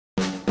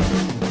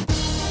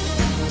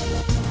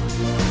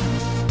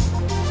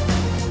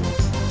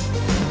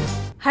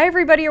Hi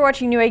everybody, you're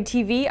watching Newegg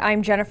TV.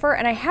 I'm Jennifer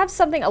and I have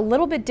something a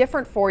little bit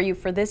different for you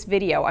for this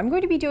video. I'm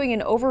going to be doing an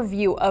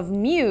overview of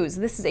Muse.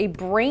 This is a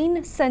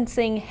brain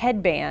sensing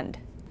headband.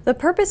 The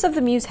purpose of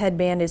the Muse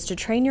headband is to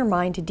train your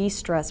mind to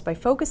de-stress by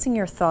focusing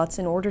your thoughts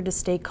in order to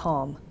stay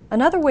calm.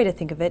 Another way to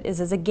think of it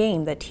is as a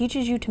game that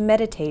teaches you to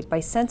meditate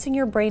by sensing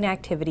your brain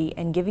activity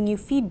and giving you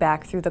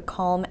feedback through the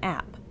Calm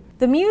app.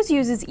 The Muse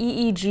uses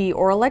EEG,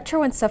 or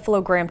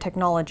electroencephalogram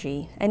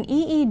technology. An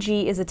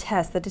EEG is a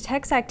test that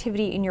detects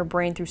activity in your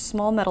brain through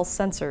small metal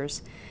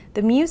sensors.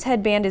 The Muse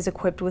headband is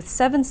equipped with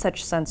 7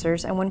 such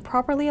sensors, and when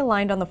properly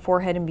aligned on the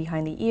forehead and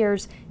behind the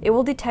ears, it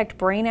will detect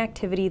brain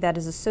activity that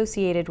is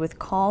associated with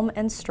calm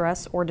and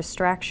stress or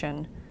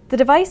distraction. The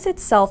device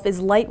itself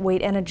is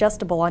lightweight and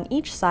adjustable on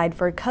each side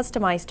for a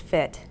customized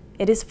fit.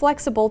 It is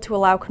flexible to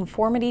allow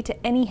conformity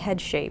to any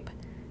head shape.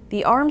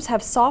 The arms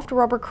have soft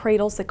rubber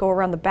cradles that go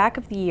around the back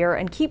of the ear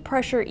and keep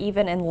pressure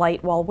even and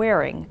light while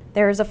wearing.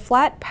 There is a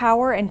flat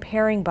power and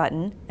pairing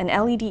button, an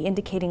LED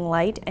indicating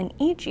light, and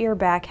each ear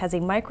back has a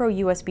micro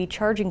USB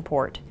charging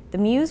port. The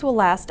Muse will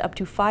last up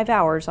to 5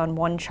 hours on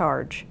one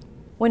charge.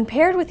 When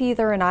paired with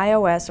either an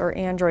iOS or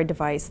Android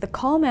device, the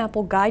Calm app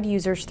will guide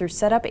users through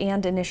setup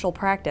and initial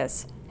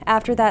practice.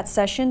 After that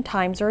session,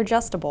 times are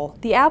adjustable.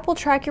 The app will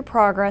track your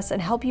progress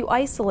and help you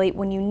isolate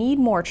when you need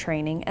more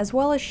training, as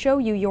well as show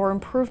you your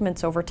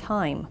improvements over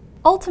time.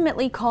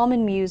 Ultimately, Calm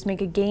and Muse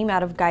make a game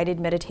out of guided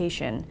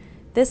meditation.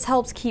 This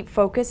helps keep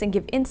focus and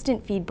give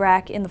instant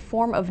feedback in the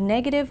form of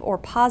negative or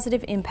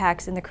positive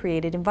impacts in the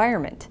created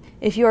environment.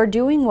 If you are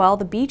doing well,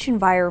 the beach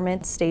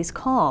environment stays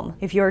calm.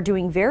 If you are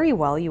doing very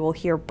well, you will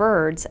hear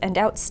birds, and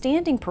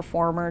outstanding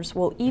performers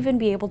will even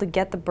be able to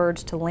get the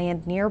birds to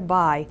land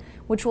nearby,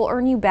 which will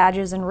earn you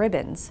badges and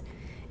ribbons.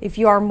 If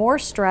you are more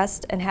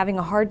stressed and having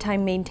a hard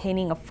time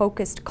maintaining a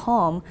focused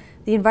calm,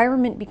 the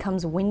environment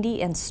becomes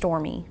windy and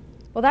stormy.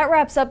 Well, that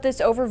wraps up this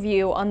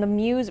overview on the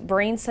Muse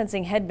Brain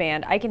Sensing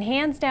Headband. I can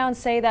hands down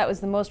say that was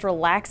the most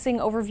relaxing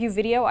overview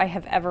video I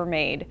have ever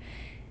made.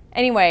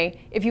 Anyway,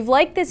 if you've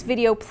liked this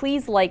video,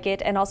 please like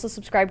it and also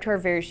subscribe to our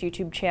various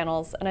YouTube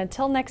channels. And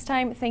until next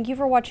time, thank you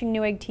for watching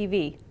Newegg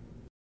TV.